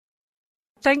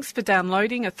Thanks for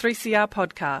downloading a 3CR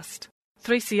podcast.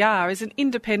 3CR is an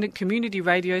independent community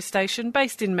radio station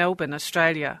based in Melbourne,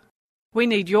 Australia. We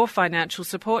need your financial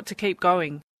support to keep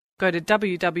going. Go to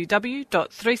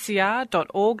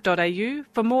www.3cr.org.au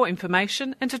for more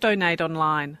information and to donate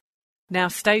online. Now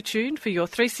stay tuned for your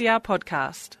 3CR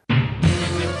podcast.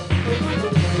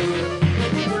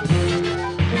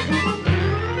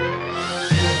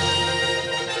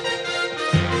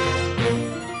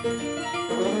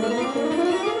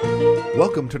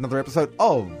 Welcome to another episode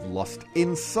of Lost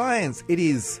in Science. It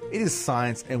is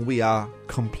science and we are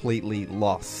completely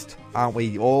lost. Aren't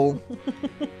we all?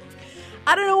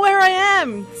 I don't know where I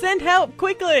am. Send help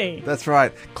quickly. That's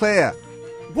right. Claire,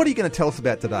 what are you going to tell us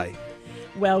about today?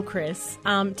 Well, Chris,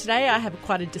 today I have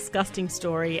quite a disgusting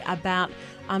story about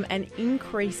an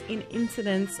increase in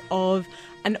incidence of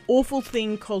an awful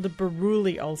thing called a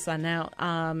Buruli ulcer. Now,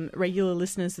 regular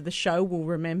listeners of the show will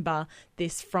remember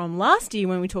this from last year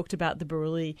when we talked about the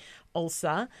Buruli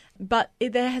ulcer. But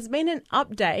there has been an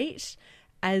update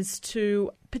as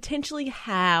to potentially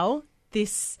how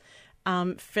this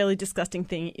fairly disgusting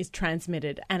thing is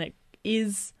transmitted. And it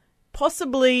is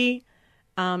possibly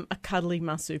a cuddly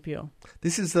marsupial.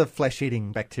 This is the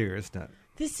flesh-eating bacteria, isn't it?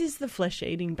 This is the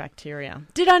flesh-eating bacteria.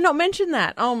 Did I not mention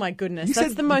that? Oh, my goodness.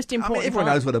 That's the most important everyone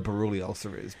part. knows what a Buruli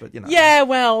ulcer is, but, you know. Yeah,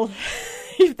 well,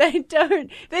 if they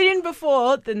didn't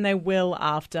before, then they will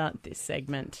after this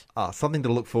segment. Something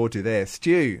to look forward to there.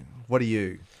 Stu, what are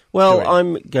you Well, doing?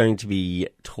 I'm going to be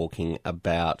talking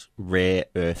about rare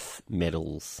earth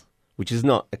metals, which is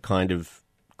not a kind of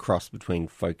cross between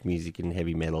folk music and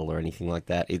heavy metal or anything like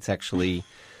that. It's actually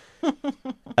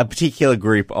a particular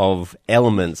group of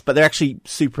elements, but they're actually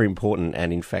super important.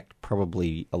 And in fact,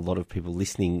 probably a lot of people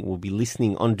listening will be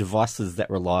listening on devices that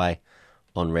rely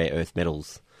on rare earth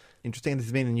metals. Interesting. This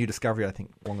has been a new discovery, I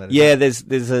think. Yeah,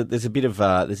 there's a bit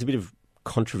of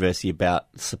controversy about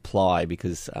supply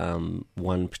because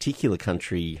one particular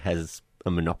country has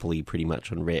a monopoly pretty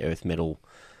much on rare earth metal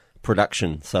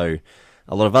production. So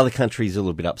a lot of other countries are a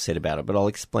little bit upset about it, but I'll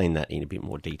explain that in a bit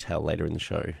more detail later in the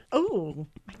show. Oh,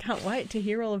 I can't wait to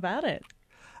hear all about it.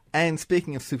 And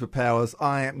speaking of superpowers,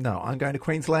 I'm going to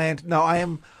Queensland. No, I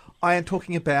am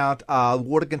talking about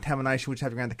water contamination, which is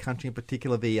happening around the country, in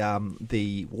particular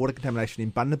the water contamination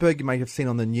in Bundaberg. You may have seen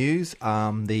on the news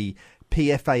the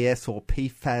PFAS or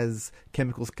PFAS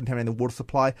chemicals contaminating the water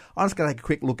supply. I'm just going to take a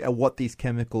quick look at what these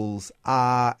chemicals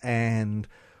are and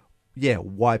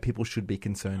why people should be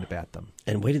concerned about them.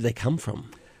 And where did they come from?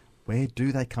 Where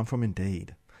do they come from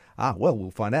indeed? Well,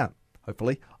 we'll find out,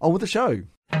 hopefully. On with the show.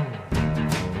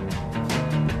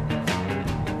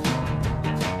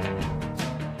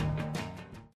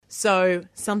 So,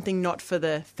 something not for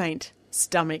the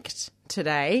faint-stomached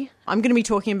today. I'm going to be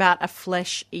talking about a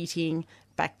flesh-eating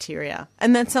bacteria.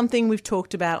 And that's something we've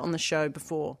talked about on the show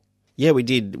before. Yeah, we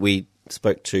did. We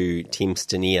spoke to Tim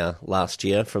Stanier last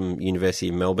year from University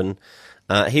of Melbourne.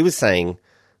 He was saying,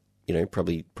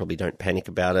 probably don't panic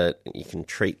about it. You can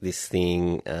treat this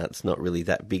thing. It's not really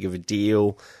that big of a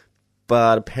deal.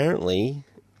 But apparently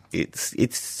it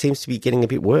seems to be getting a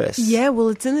bit worse. Yeah, well,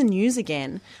 it's in the news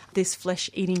again, this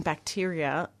flesh-eating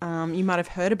bacteria. You might have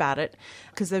heard about it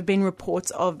because there have been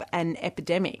reports of an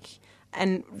epidemic.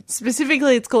 And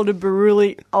specifically, it's called a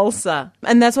Buruli ulcer.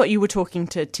 And that's what you were talking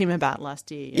to Tim about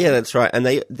last year. Yeah, that's right. And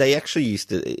they actually used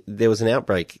to... There was an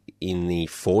outbreak in the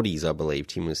 40s, I believe,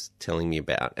 Tim was telling me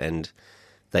about. And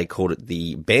they called it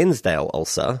the Bairnsdale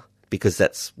ulcer because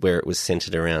that's where it was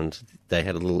centred around. They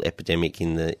had a little epidemic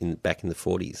back in the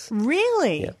 40s.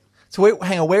 Really? Yeah. So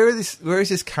hang on, where is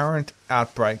this current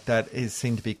outbreak that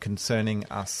seemed to be concerning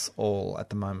us all at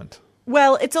the moment?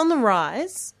 Well, it's on the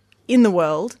rise in the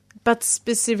world, but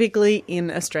specifically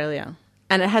in Australia.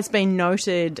 And it has been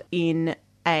noted in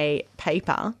a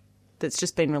paper that's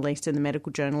just been released in the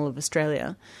Medical Journal of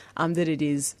Australia that it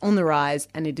is on the rise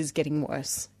and it is getting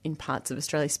worse in parts of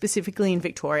Australia, specifically in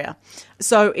Victoria.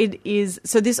 So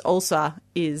this ulcer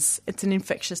it's an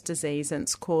infectious disease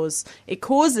and it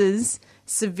causes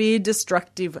severe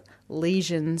destructive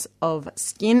lesions of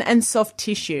skin and soft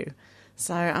tissue.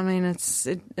 So, I mean,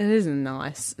 it isn't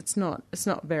nice. It's not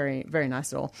very, very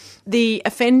nice at all. The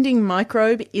offending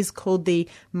microbe is called the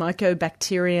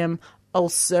Mycobacterium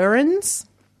ulcerans.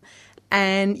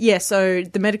 And, so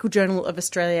the Medical Journal of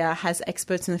Australia has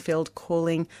experts in the field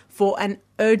calling for an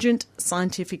urgent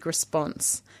scientific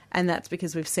response. And that's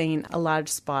because we've seen a large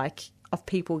spike of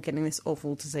people getting this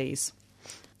awful disease.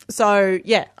 So,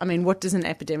 what does an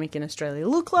epidemic in Australia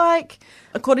look like?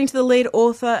 According to the lead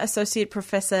author, Associate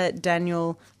Professor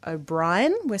Daniel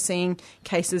O'Brien, we're seeing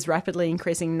cases rapidly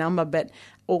increasing number, but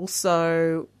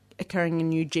also occurring in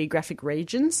new geographic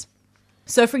regions.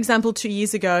 So, for example, 2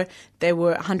 years ago, there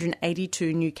were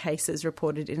 182 new cases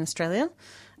reported in Australia,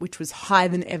 which was higher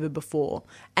than ever before.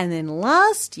 And then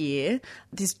last year,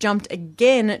 this jumped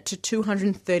again to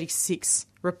 236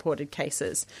 reported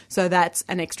cases. So that's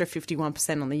an extra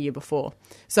 51% on the year before.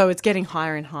 So it's getting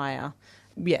higher and higher.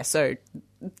 Yeah, so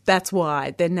that's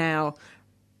why they're now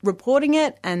reporting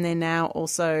it, and they're now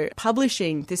also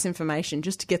publishing this information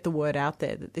just to get the word out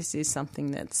there that this is something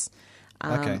that's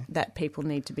that people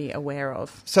need to be aware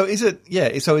of. So is it?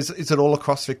 Yeah. So is it all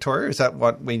across Victoria? Is that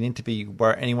what we need to be?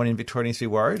 Anyone in Victoria needs to be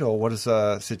worried, or what is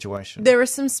the situation? There are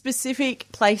some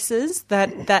specific places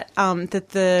that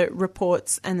the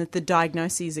reports and that the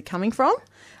diagnoses are coming from.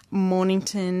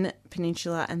 Mornington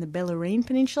Peninsula and the Bellarine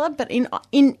Peninsula, but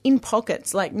in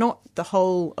pockets, like not the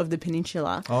whole of the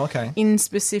peninsula. Oh, okay. In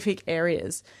specific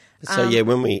areas. So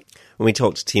when we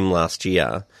talked to Tim last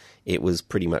year, it was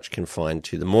pretty much confined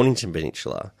to the Mornington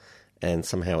Peninsula, and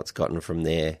somehow it's gotten from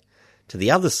there to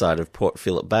the other side of Port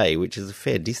Phillip Bay, which is a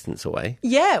fair distance away.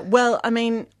 Yeah, well, I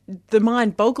mean, the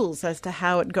mind boggles as to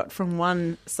how it got from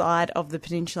one side of the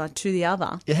peninsula to the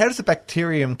other. Yeah, how does the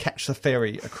bacterium catch the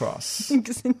ferry across?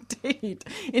 Indeed,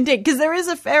 because there is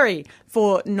a ferry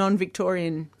for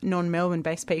non-Victorian,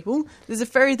 non-Melbourne-based people. There's a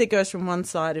ferry that goes from one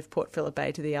side of Port Phillip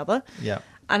Bay to the other. Yeah.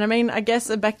 And I mean, I guess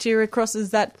a bacteria crosses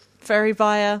that ferry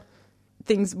via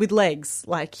things with legs,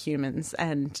 like humans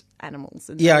and animals.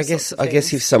 And I guess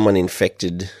if someone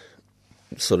infected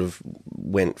sort of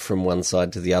went from one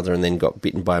side to the other and then got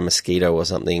bitten by a mosquito or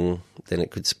something, then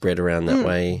it could spread around that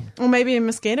way. Or maybe a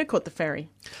mosquito caught the ferry.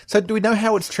 So do we know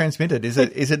how it's transmitted? Is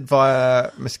it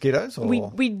via mosquitoes? Or?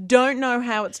 We don't know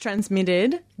how it's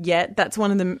transmitted yet. That's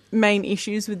one of the main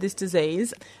issues with this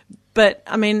disease. But,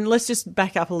 I mean, let's just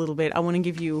back up a little bit. I want to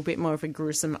give you a bit more of a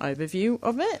gruesome overview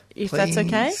of it, if that's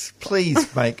okay.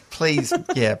 Please,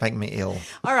 make me ill.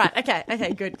 All right,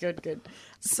 okay, good.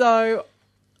 So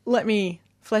let me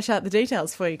flesh out the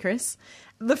details for you, Chris.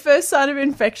 The first sign of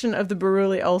infection of the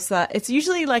Buruli ulcer, it's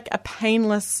usually like a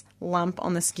painless lump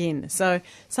on the skin. So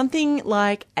something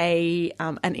like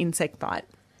an insect bite.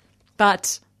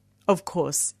 But, of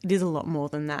course, it is a lot more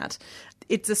than that.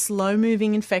 It's a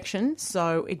slow-moving infection,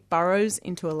 so it burrows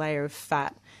into a layer of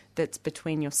fat that's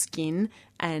between your skin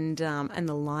and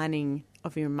the lining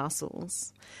of your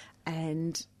muscles.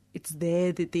 And it's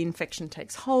there that the infection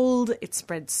takes hold. It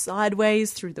spreads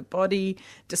sideways through the body,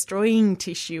 destroying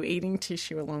tissue, eating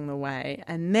tissue along the way.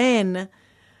 And then,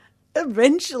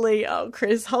 eventually, oh,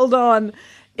 Chris, hold on,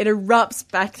 it erupts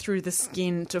back through the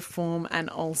skin to form an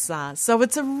ulcer. So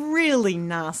it's a really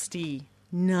nasty,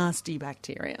 nasty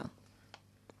bacteria.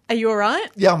 Are you all right?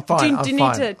 Yeah, I'm fine. Do you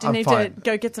need to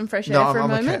go get some fresh air for a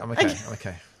moment? I'm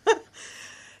okay.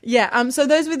 Yeah, so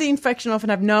those with the infection often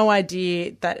have no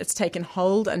idea that it's taken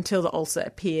hold until the ulcer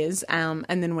appears. And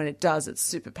then when it does, it's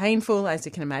super painful, as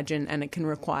you can imagine, and it can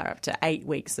require up to 8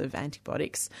 weeks of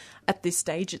antibiotics. At this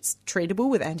stage, it's treatable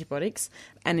with antibiotics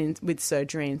and with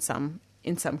surgery in some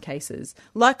cases.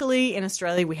 Luckily, in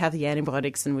Australia, we have the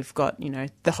antibiotics and we've got,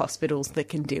 the hospitals that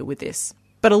can deal with this.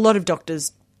 But a lot of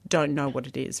doctors don't know what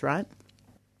it is, right?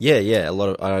 Yeah. A lot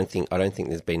of I don't think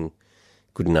there's been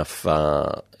good enough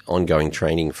ongoing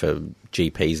training for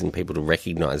GPs and people to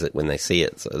recognise it when they see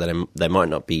it, so that they might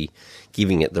not be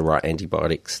giving it the right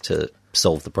antibiotics to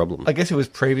solve the problem. I guess it was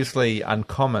previously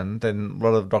uncommon, then a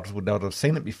lot of doctors would not have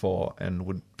seen it before and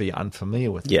would be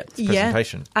unfamiliar with its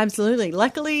presentation. Yeah, absolutely.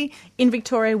 Luckily, in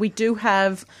Victoria, we do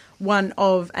have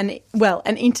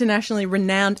an internationally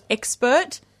renowned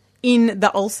expert in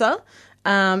the ulcer.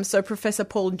 So Professor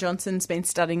Paul Johnson's been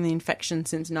studying the infection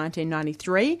since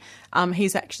 1993.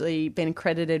 He's actually been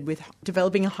accredited with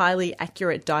developing a highly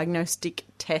accurate diagnostic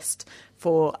test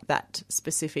for that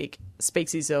specific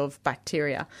species of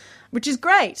bacteria, which is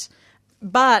great.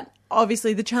 But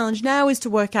obviously the challenge now is to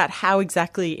work out how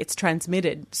exactly it's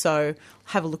transmitted. So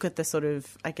have a look at the sort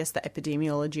of, I guess, the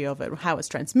epidemiology of it, how it's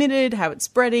transmitted, how it's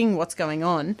spreading, what's going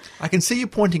on. I can see you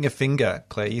pointing a finger,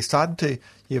 Claire.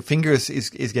 Your finger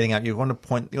is getting up. You want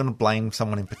to blame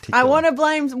someone in particular. I want to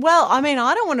blame,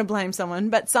 I don't want to blame someone,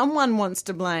 but someone wants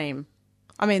to blame.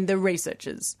 The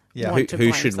researchers. Yeah. Want to who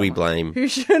blame should someone. we blame? Who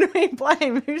should we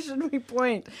blame? Who should we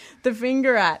point the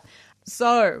finger at?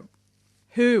 So,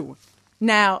 who?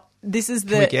 Now, this is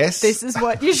Can we guess? This is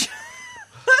what you should.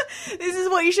 This is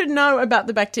what you should know about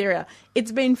the bacteria.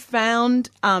 It's been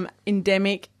found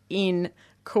endemic in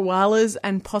koalas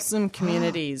and possum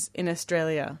communities in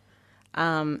Australia.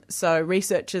 So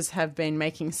researchers have been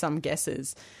making some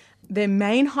guesses. Their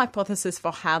main hypothesis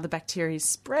for how the bacteria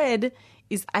spread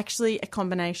is actually a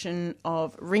combination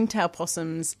of ringtail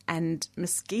possums and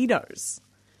mosquitoes.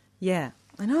 Yeah,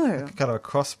 I know. Kind of a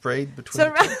crossbreed between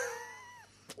the two.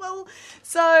 Well,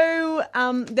 so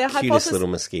their Cutest hypothesis... little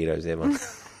mosquitoes ever.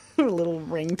 little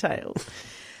ringtails.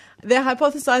 They're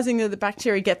hypothesizing that the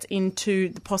bacteria gets into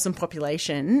the possum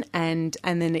population and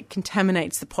then it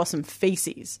contaminates the possum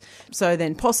feces. So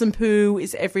then possum poo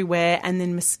is everywhere, and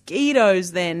then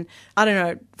mosquitoes then, I don't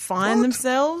know, find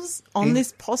themselves on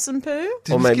this possum poo.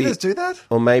 Did mosquitoes do that?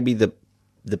 Or maybe the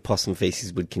possum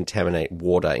feces would contaminate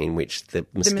water in which the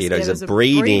mosquitoes mosquitoes are are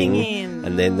breeding, breeding in.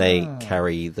 and then they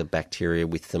carry the bacteria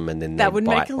with them, and then That they would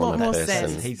bite make a lot on more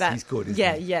person. sense. He's good, isn't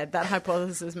yeah, he? yeah, that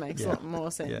hypothesis makes a lot more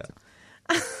sense.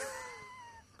 Yeah.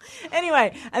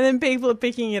 Anyway, and then people are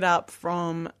picking it up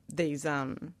from these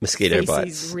Mosquito bites.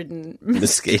 feces-ridden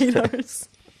Mosquito. mosquitoes.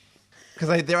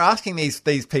 Because they're asking these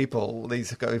people,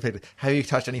 have you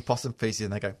touched any possum feces?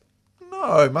 And they go,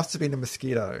 no, it must have been a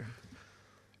mosquito.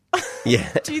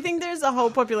 Yeah, Do you think there's a whole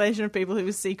population of people who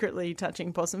are secretly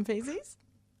touching possum feces?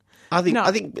 I think No.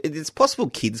 it's possible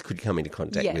kids could come into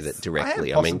contact Yes. with it I directly.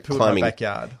 have I mean, possum poo in my climbing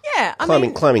backyard. Yeah, I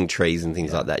mean, climbing trees and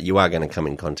things like that. You are going to come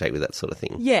in contact with that sort of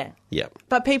thing. yeah. Yeah.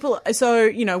 But people,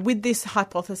 so, with this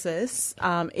hypothesis,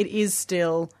 it is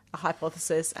still a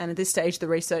hypothesis, and at this stage the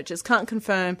researchers can't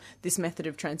confirm this method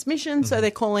of transmission, so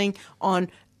they're calling on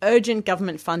urgent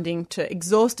government funding to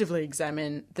exhaustively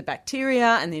examine the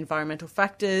bacteria and the environmental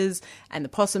factors and the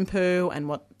possum poo and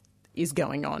what is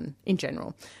going on in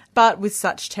general. But with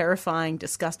such terrifying,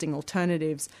 disgusting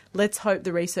alternatives, let's hope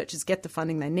the researchers get the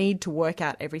funding they need to work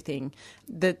out everything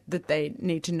that they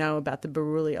need to know about the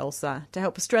Buruli ulcer to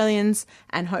help Australians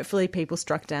and hopefully people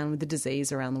struck down with the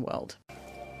disease around the world.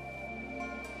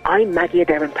 I'm Maggie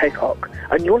Adair Pocock,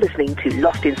 and you're listening to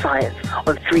Lost in Science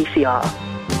on 3CR.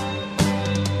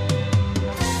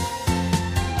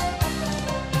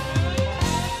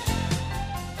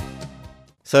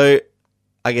 So,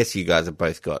 I guess you guys have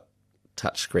both got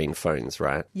touchscreen phones,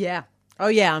 right? Yeah. Oh,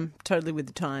 yeah, I'm totally with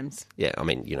the times. Yeah, I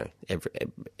mean,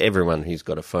 everyone who's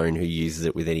got a phone who uses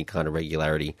it with any kind of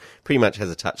regularity pretty much has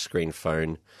a touchscreen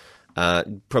phone.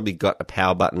 Probably got a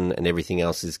power button, and everything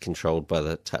else is controlled by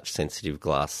the touch-sensitive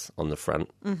glass on the front.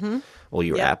 Mm-hmm. All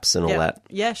your Yep. apps and all Yep. that.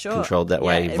 Yeah, sure. Controlled that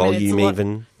way. Yeah, I mean, Volume it's a lot-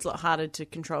 even. It's a lot harder to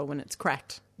control when it's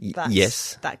cracked.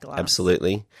 Yes, That glass.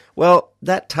 absolutely. Well,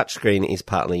 that touchscreen is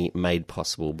partly made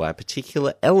possible by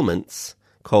particular elements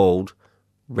called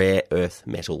rare earth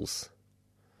metals.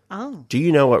 Oh. Do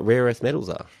you know what rare earth metals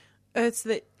are? It's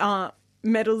the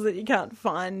metals that you can't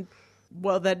find,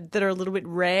 well, that are a little bit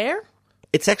rare.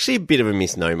 It's actually a bit of a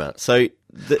misnomer. So,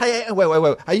 Hey,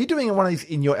 wait. Are you doing one of these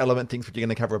in your element things, but you're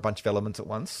going to cover a bunch of elements at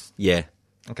once? yeah.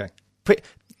 Okay.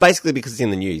 Basically because it's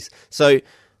in the news. So,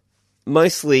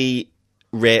 mostly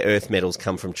rare earth metals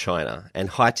come from China, and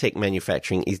high-tech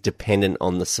manufacturing is dependent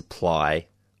on the supply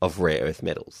of rare earth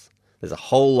metals. There's a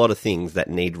whole lot of things that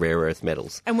need rare earth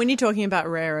metals. And when you're talking about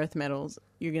rare earth metals,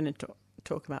 you're going to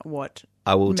talk about what?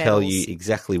 I will tell metals? you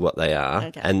exactly what they are,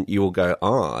 Okay. and you will go,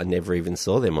 oh, I never even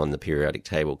saw them on the periodic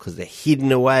table, because they're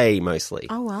hidden away mostly.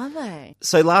 Oh, are they?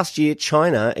 So last year,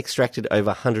 China extracted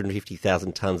over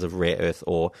 150,000 tonnes of rare earth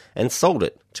ore and sold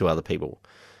it to other people.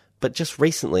 But just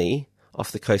recently,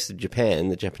 off the coast of Japan,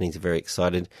 the Japanese are very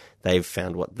excited. They've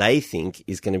found what they think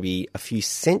is going to be a few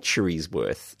centuries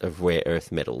worth of rare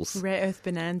earth metals Rare earth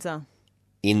bonanza.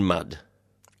 in mud.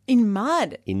 In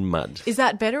mud. In mud. Is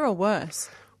that better or worse?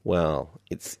 Well,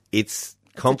 it's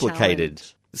complicated.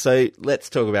 So let's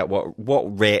talk about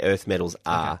what rare earth metals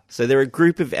are. Okay. So they're a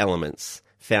group of elements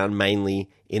found mainly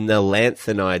in the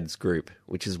lanthanides group,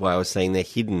 which is why I was saying they're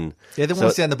hidden. Yeah, the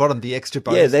ones down the bottom, the extra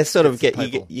bonus. Yeah, they're sort of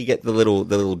purple. you get the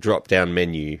little drop down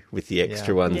menu with the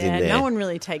extra ones in there. No one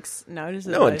really takes notice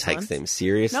of No one those takes ones. them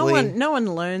seriously. No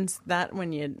one learns that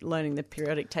when you're learning the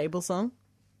periodic table song.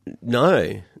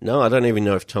 No, I don't even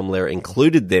know if Tom Lehrer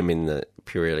included them in the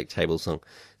periodic table song.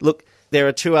 Look, there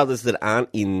are two others that aren't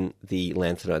in the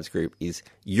lanthanides group, is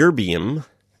ytterbium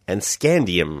and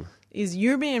scandium. Is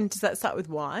ytterbium, does that start with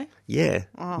Y? Yeah,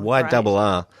 Oh,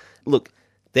 Y-double-R. Look,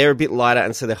 they're a bit lighter,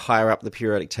 and so they're higher up the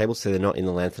periodic table, so they're not in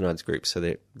the lanthanides group. So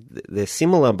they're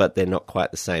similar, but they're not quite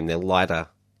the same. They're lighter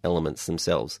elements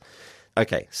themselves.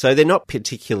 Okay, so they're not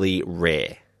particularly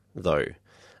rare, though.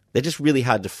 They're just really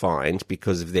hard to find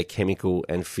because of their chemical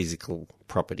and physical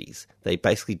properties. They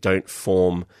basically don't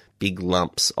form big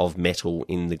lumps of metal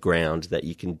in the ground that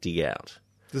you can dig out.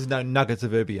 There's no nuggets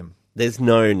of erbium. There's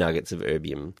no nuggets of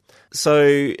erbium.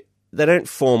 So they don't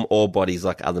form ore bodies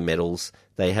like other metals.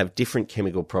 They have different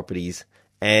chemical properties.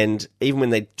 And even when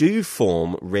they do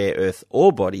form rare earth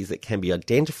ore bodies that can be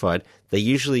identified, they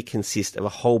usually consist of a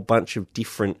whole bunch of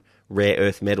different rare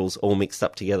earth metals all mixed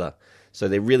up together. So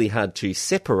they're really hard to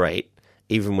separate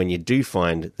even when you do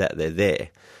find that they're there.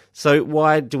 So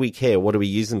why do we care? What do we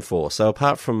use them for? So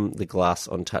apart from the glass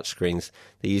on touchscreens,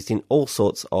 they're used in all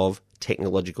sorts of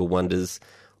technological wonders,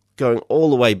 going all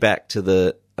the way back to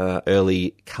the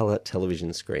early colour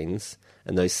television screens,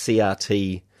 and those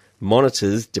CRT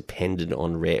monitors depended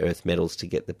on rare earth metals to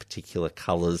get the particular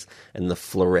colours and the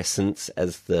fluorescence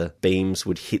as the beams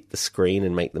would hit the screen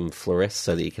and make them fluoresce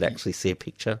so that you could actually see a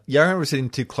picture. Yeah, I remember sitting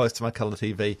too close to my colour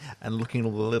TV and looking at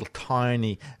all the little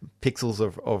tiny pixels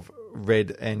of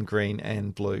red and green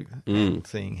and blue and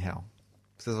seeing how.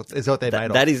 Is what they're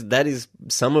made of. That is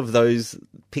some of those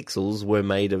pixels were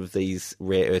made of these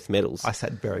rare earth metals. I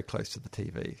sat very close to the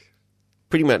TV.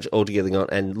 Pretty much altogether gone.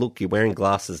 And look, you're wearing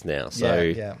glasses now, so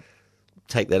Yeah.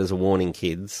 take that as a warning,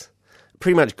 kids.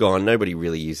 Pretty much gone. Nobody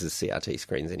really uses CRT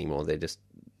screens anymore. They're just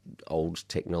old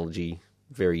technology,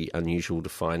 very unusual to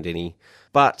find any.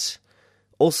 But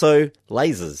also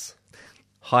lasers,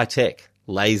 high tech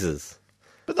lasers.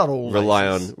 But not all Rely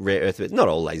lasers. on rare earth. Not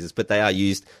all lasers, but they are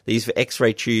used. They're used for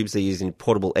X-ray tubes. They're used in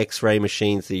portable X-ray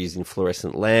machines. They're used in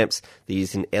fluorescent lamps. They're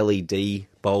used in LED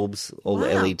bulbs. All the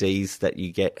Wow. LEDs that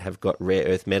you get have got rare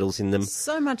earth metals in them.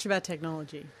 So much about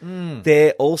technology.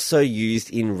 They're also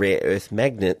used in rare earth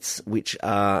magnets, which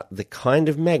are the kind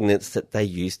of magnets that they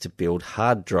use to build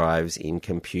hard drives in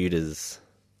computers.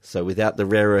 So without the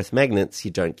rare earth magnets,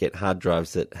 you don't get hard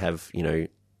drives that have,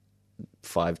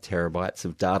 5 terabytes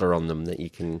of data on them that you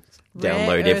can Rare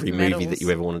download earth every movie metals that you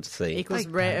ever wanted to see. Equals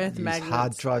They rare don't earth use magnets.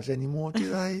 hard drives anymore, do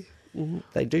they?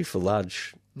 They do for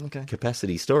large Okay.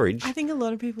 capacity storage. I think a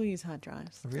lot of people use hard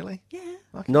drives. Really? Yeah.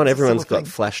 Okay. Not It's a everyone's sort got of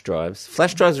thing. flash drives.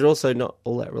 Flash drives are also not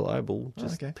all that reliable,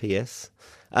 just okay. There's PS.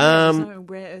 no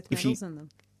rare earth if you- metals in them.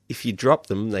 If you drop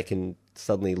them, they can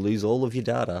suddenly lose all of your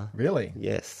data. Really?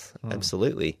 Yes,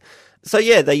 absolutely. So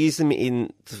yeah, they use them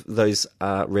in those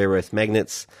rare earth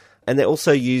magnets, and they're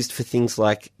also used for things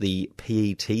like the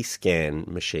PET scan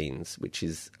machines, which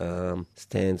is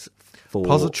stands for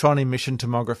Positron emission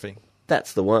tomography.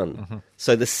 That's the one.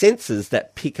 So the sensors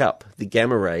that pick up the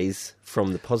gamma rays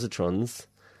from the positrons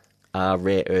are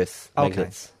rare earth Okay.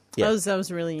 magnets. Yeah, That was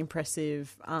a really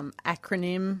impressive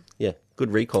acronym. yeah,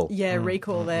 good recall. Yeah,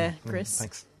 recall there, Chris.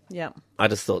 Thanks. Yeah. I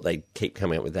just thought they'd keep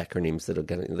coming up with acronyms that they're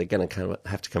going to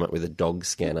have to come up with a dog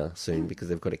scanner soon because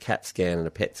they've got a cat scan and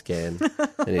a pet scan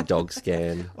and a dog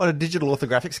scan. What, a digital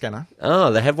orthographic scanner?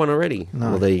 Oh, they have one already.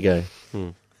 Well, there you go.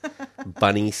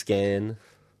 Bunny scan.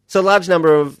 So a large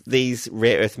number of these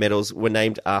rare earth metals were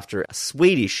named after a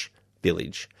Swedish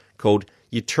village called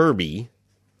Ytterby,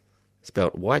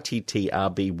 spelled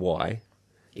Y-T-T-R-B-Y.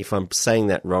 If I'm saying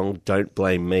that wrong, don't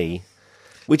blame me.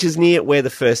 Which is near where the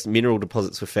first mineral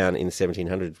deposits were found in the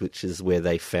 1700s, which is where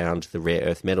they found the rare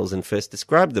earth metals and first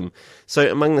described them.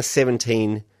 So among the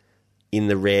 17 in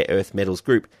the rare earth metals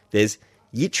group, there's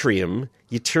yttrium,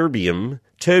 ytterbium,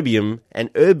 terbium,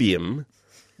 and erbium,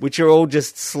 which are all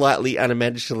just slightly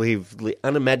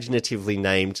unimaginatively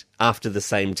named after the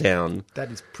same town.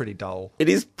 That is pretty dull. It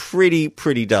is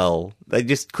pretty dull. They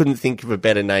just couldn't think of a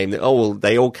better name. They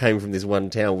all came from this one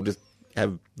town. We'll just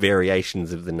have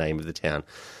variations of the name of the town.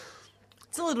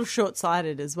 It's a little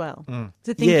short-sighted as well.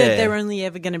 To think Yeah. that they're only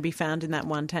ever going to be found in that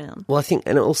one town. Well, I think,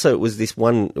 and also it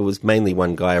was mainly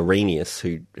one guy, Arrhenius,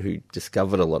 who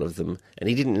discovered a lot of them, and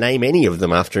he didn't name any of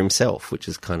them after himself, which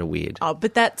is kind of weird. Oh,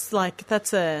 but that's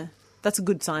a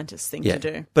good scientist thing to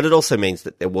do. But it also means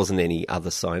that there wasn't any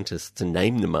other scientists to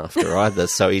name them after either,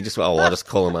 so he just, I'll just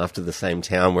call them after the same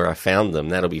town where I found them,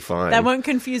 that'll be fine. That won't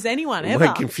confuse anyone It ever.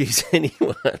 won't confuse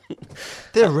anyone.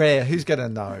 They're rare. Who's going to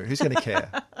know? Who's going to care?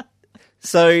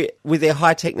 So, with their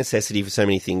high-tech necessity for so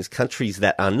many things, countries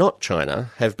that are not China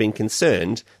have been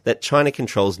concerned that China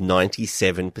controls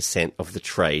 97% of the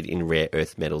trade in rare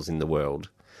earth metals in the world.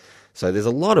 So there's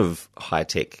a lot of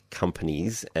high-tech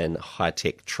companies and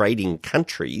high-tech trading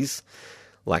countries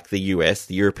like the US,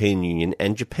 the European Union,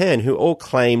 and Japan, who all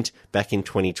claimed back in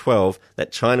 2012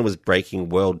 that China was breaking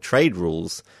world trade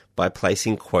rules by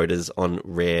placing quotas on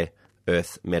rare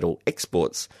earth metal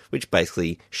exports, which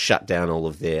basically shut down all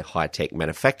of their high-tech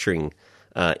manufacturing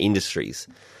industries.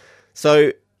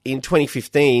 So in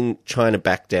 2015, China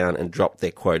backed down and dropped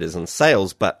their quotas on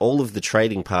sales, but all of the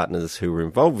trading partners who were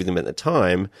involved with them at the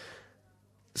time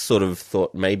sort of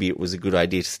thought maybe it was a good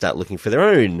idea to start looking for their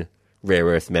own rare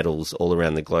earth metals all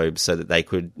around the globe so that they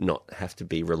could not have to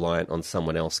be reliant on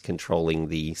someone else controlling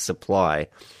the supply.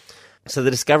 So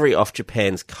the discovery off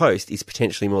Japan's coast is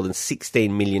potentially more than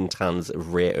 16 million tonnes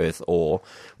of rare earth ore,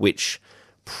 which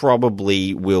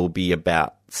probably will be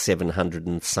about 700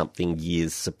 and something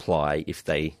years supply if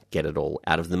they get it all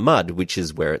out of the mud, which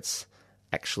is where it's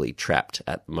actually trapped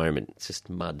at the moment. It's just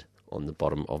mud on the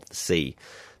bottom of the sea.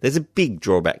 There's a big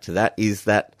drawback to that, is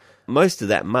that most of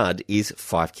that mud is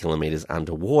 5 kilometres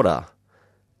underwater,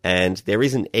 and there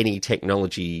isn't any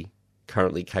technology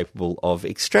currently capable of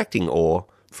extracting ore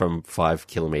from 5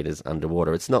 kilometres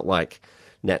underwater. It's not like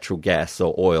natural gas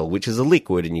or oil, which is a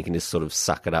liquid and you can just sort of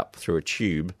suck it up through a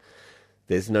tube.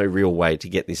 There's no real way to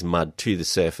get this mud to the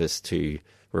surface to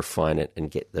refine it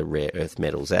and get the rare earth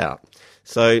metals out.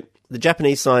 So the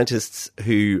Japanese scientists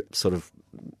who sort of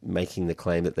making the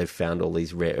claim that they've found all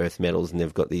these rare earth metals and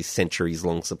they've got these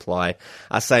centuries-long supply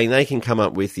are saying they can come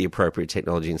up with the appropriate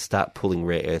technology and start pulling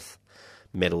rare earth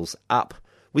metals up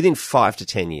within 5 to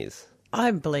 10 years.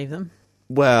 I believe them.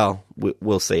 Well,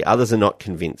 we'll see. Others are not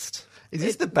convinced. Is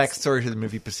this the backstory to the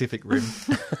movie Pacific Rim?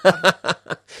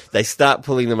 They start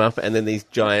pulling them up, and then these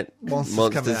giant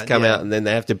monsters come out, and then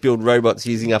they have to build robots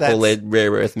using up all their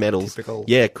rare earth metals. Typical.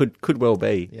 Yeah, could well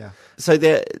be. Yeah. So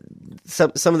there,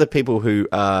 some of the people who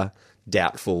are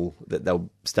doubtful that they'll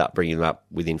start bringing them up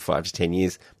within 5 to 10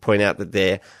 years point out that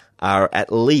there are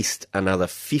at least another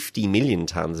 50 million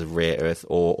tonnes of rare earth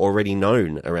ore already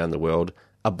known around the world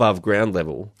above ground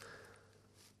level.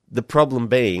 The problem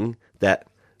being that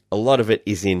a lot of it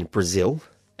is in Brazil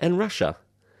and Russia,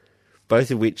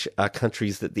 both of which are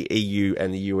countries that the EU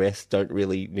and the US don't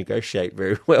really negotiate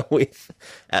very well with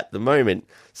at the moment.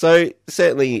 So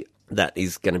certainly that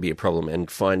is going to be a problem, and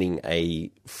finding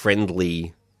a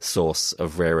friendly source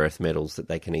of rare earth metals that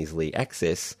they can easily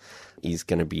access is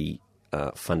going to be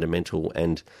fundamental.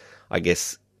 And I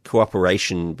guess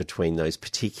cooperation between those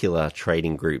particular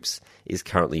trading groups is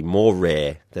currently more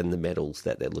rare than the metals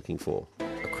that they're looking for.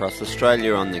 Across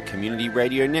Australia on the Community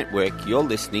Radio Network, you're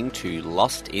listening to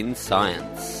Lost in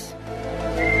Science.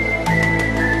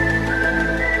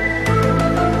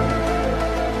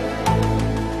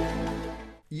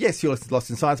 Yes, you're listening to Lost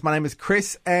in Science. My name is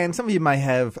Chris, and some of you may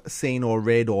have seen or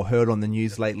read or heard on the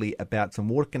news lately about some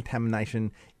water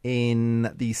contamination in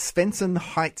the Svensson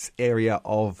Heights area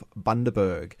of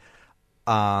Bundaberg.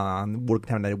 Water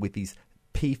contaminated with these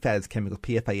PFAS chemicals,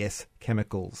 PFAS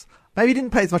chemicals. Maybe you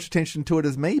didn't pay as much attention to it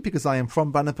as me because I am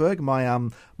from Bundaberg. My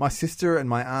sister and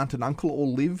my aunt and uncle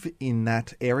all live in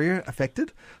that area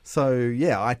affected. So,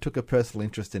 yeah, I took a personal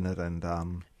interest in it.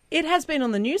 And it has been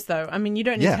on the news, though. I mean, you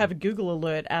don't need to have a Google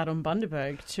alert out on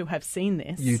Bundaberg to have seen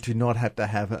this. You do not have to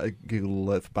have a Google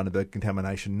alert for Bundaberg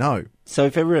contamination, no. So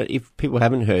if people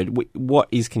haven't heard, what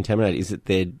is contaminated? Is it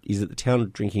the town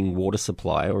drinking water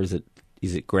supply, or is it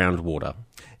groundwater?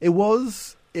 It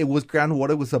was groundwater.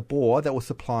 It was a bore that was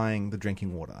supplying the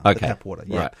drinking water, the tap water.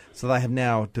 Yeah. Right. So they have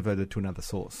now diverted to another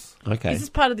source. Okay. Is this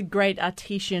part of the Great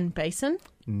Artesian Basin?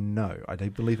 No, I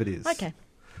don't believe it is. Okay.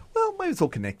 Well, maybe it's all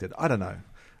connected. I don't know.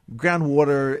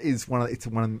 Groundwater is it's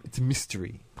a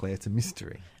mystery, Claire. It's a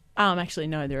mystery. Actually,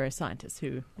 no. There are scientists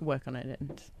who work on it,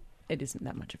 and it isn't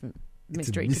that much of a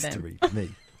mystery to them. It's a mystery to me.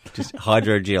 Just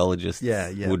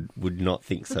hydrogeologists would not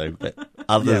think so, but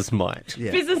others might.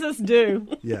 Yeah. Physicists do.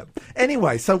 Yeah.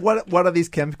 Anyway, so what are these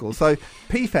chemicals? So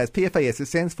PFAS, it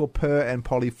stands for per and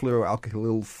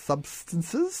polyfluoroalkyl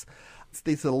substances.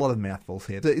 These are a lot of mouthfuls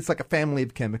here. It's like a family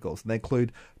of chemicals, and they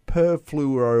include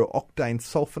perfluorooctane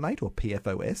sulfonate, or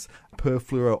PFOS,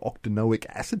 perfluorooctanoic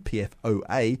acid,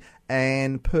 PFOA,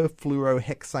 and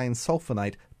perfluorohexane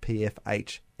sulfonate,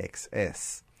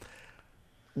 PFHXS.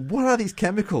 What are these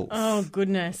chemicals? Oh,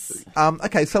 goodness.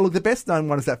 Okay, so look, the best known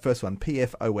one is that first one,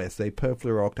 PFOS, the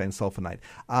perfluorooctane sulfonate.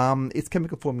 Its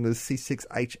chemical formula is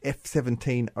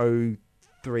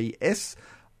C6H17O3S.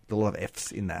 A lot of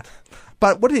F's in that.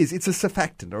 But what it is, it's a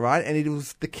surfactant, all right? And it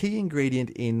was the key ingredient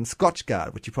in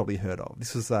Scotchgard, which you probably heard of.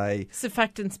 This was a...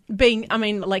 Surfactants being,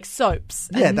 like soaps.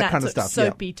 Yeah, and that kind of stuff.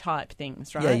 Soapy type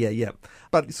things, right? Yeah.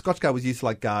 But Scotchgard was used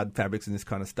to, guard fabrics and this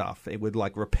kind of stuff. It would,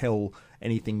 repel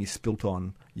anything you spilt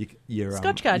on your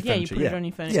Scotchgard, your you put it on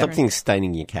your furniture. Stop things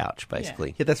staining your couch,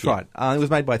 basically. Yeah, that's right. It was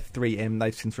made by 3M.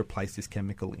 They've since replaced this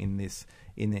chemical in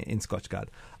Scotchgard.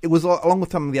 It was, along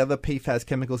with some of the other PFAS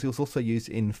chemicals, it was also used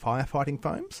in firefighting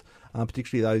foams,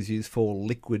 particularly those used for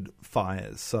liquid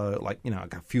fires, so like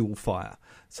a fuel fire,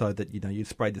 so that you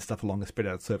spray this stuff along the spread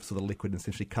out surface of the liquid and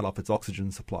essentially cut off its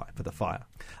oxygen supply for the fire.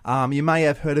 You may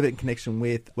have heard of it in connection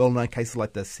with well-known cases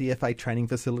like the CFA training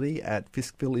facility at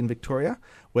Fiskville in Victoria,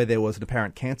 where there was an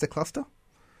apparent cancer cluster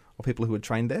of people who had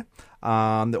trained there.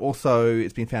 Also,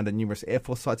 it's been found at numerous Air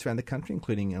Force sites around the country,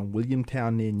 including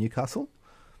Williamtown near Newcastle,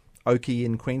 Oakey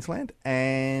in Queensland,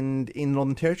 and in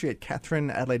Northern Territory at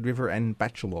Katherine, Adelaide River and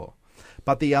Batchelor.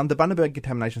 But the Bundaberg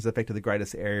contamination has affected the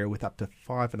greatest area with up to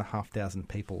 5,500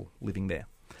 people living there.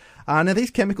 Now,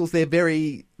 these chemicals, they're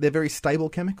very stable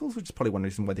chemicals, which is probably one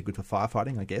reason why they're good for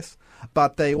firefighting, I guess.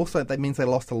 But that means they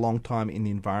last a long time in the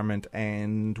environment,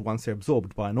 and once they're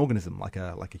absorbed by an organism, like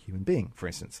a human being, for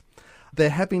instance. There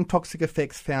have been toxic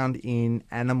effects found in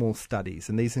animal studies,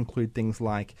 and these include things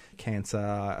like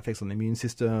cancer, effects on the immune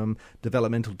system,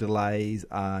 developmental delays,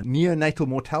 neonatal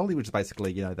mortality, which is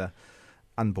basically, the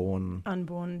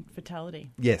unborn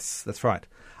fatality. Yes, that's right.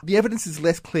 The evidence is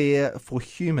less clear for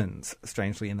humans,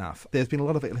 strangely enough. There's been a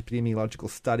lot of epidemiological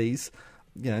studies.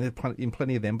 There are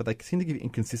plenty of them, but they seem to give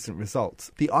inconsistent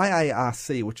results. The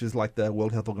IARC, which is like the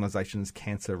World Health Organization's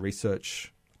cancer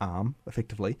research arm,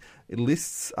 effectively, it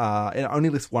only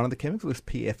lists one of the chemicals, it lists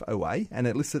PFOA, and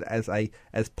it lists it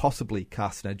as possibly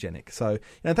carcinogenic. So,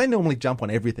 they normally jump on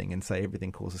everything and say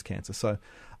everything causes cancer. So,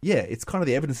 yeah, it's kind of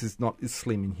the evidence is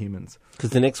slim in humans.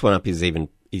 Because the next one up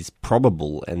is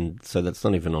probable, and so that's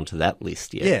not even onto that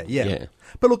list yet. Yeah.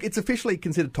 But look, it's officially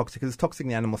considered toxic because it's toxic in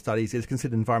the animal studies. It's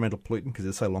considered environmental pollutant because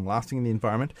it's so long-lasting in the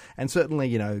environment. And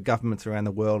certainly, governments around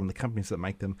the world and the companies that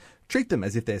make them treat them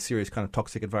as if they're serious kind of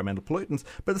toxic environmental pollutants.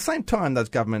 But at the same time, those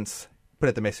governments put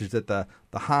out the message that the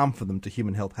harm for them to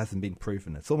human health hasn't been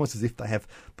proven. It's almost as if they have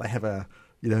a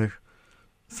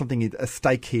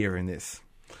stake here in this.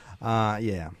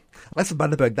 Less of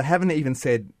Bundaberg, they haven't even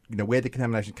said where the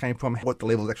contamination came from, what the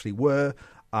levels actually were.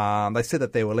 They said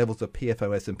that there were levels of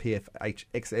PFOS and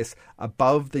PFHXS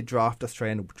above the draft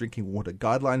Australian drinking water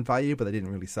guideline value, but they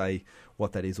didn't really say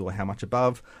what that is or how much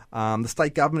above. The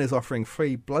state government is offering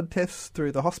free blood tests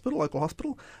through the local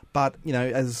hospital, but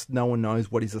as no one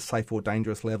knows what is a safe or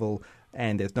dangerous level,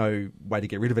 and there's no way to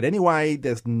get rid of it anyway,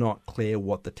 there's not clear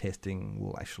what the testing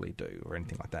will actually do or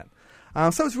anything like that.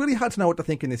 So it's really hard to know what to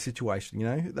think in this situation,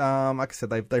 like I said,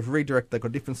 they've redirected, they've got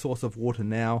a different source of water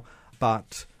now,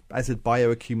 but as it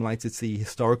bioaccumulates, it's the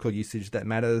historical usage that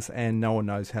matters, and no one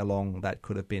knows how long that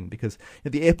could have been, because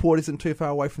the airport isn't too far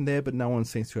away from there, but no one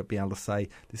seems to be able to say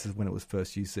this is when it was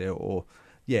first used there, or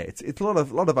it's a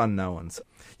lot of unknowns.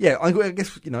 Yeah, I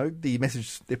guess the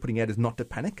message they're putting out is not to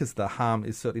panic, because the harm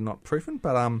is certainly not proven,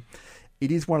 but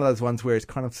it is one of those ones where it's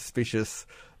kind of suspicious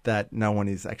that no one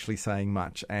is actually saying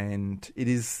much, and it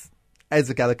is, as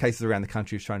the other cases around the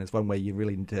country have shown, is one where you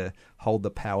really need to hold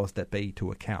the powers that be to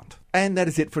account. And that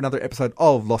is it for another episode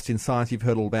of Lost in Science. You've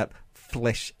heard all about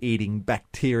flesh-eating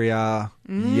bacteria.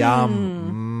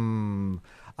 Yum.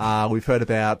 We've heard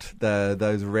about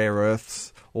those rare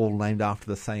earths, all named after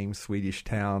the same Swedish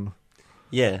town.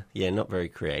 Yeah, not very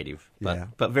creative,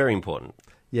 but very important.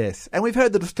 Yes, and we've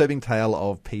heard the disturbing tale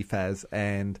of PFAS,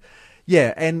 and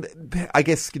I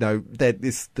guess,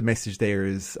 that the message there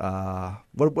is,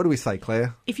 what do we say,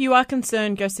 Claire? If you are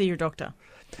concerned, go see your doctor.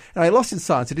 Anyway, Lost in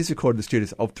Science, it is recorded in the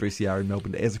studios of 3CR in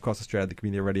Melbourne. It airs across Australia, the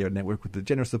Community Radio Network, with the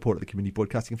generous support of the Community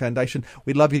Broadcasting Foundation.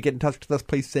 We'd love you to get in touch with us.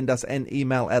 Please send us an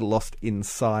email at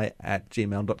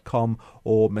lostinsci@gmail.com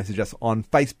or message us on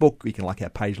Facebook. You can like our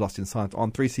page, Lost in Science,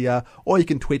 on 3CR, or you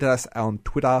can tweet us on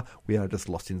Twitter. We are just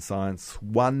Lost in Science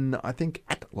 1, I think,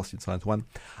 at Lost in Science 1.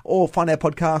 Or find our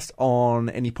podcast on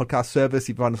any podcast service. If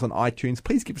you find us on iTunes,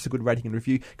 please give us a good rating and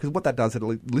review, because what that does,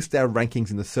 it'll list our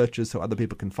rankings in the searches so other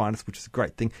people can find us, which is a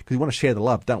great thing, because we want to share the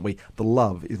love, don't we? The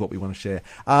love is what we want to share.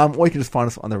 Or you can just find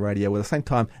us on the radio. At the same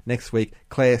time next week,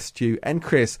 Claire, Stu and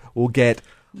Chris will get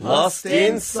Lost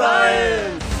in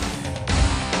Science.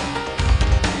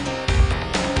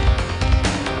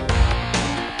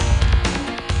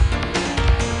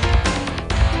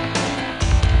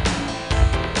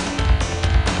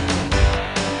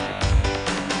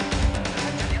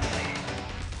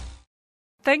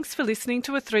 Thanks for listening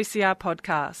to a 3CR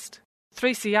podcast.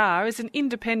 3CR is an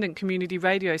independent community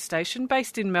radio station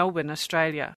based in Melbourne,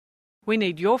 Australia. We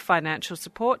need your financial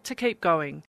support to keep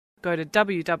going. Go to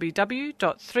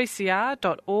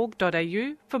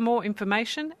www.3cr.org.au for more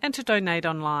information and to donate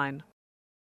online.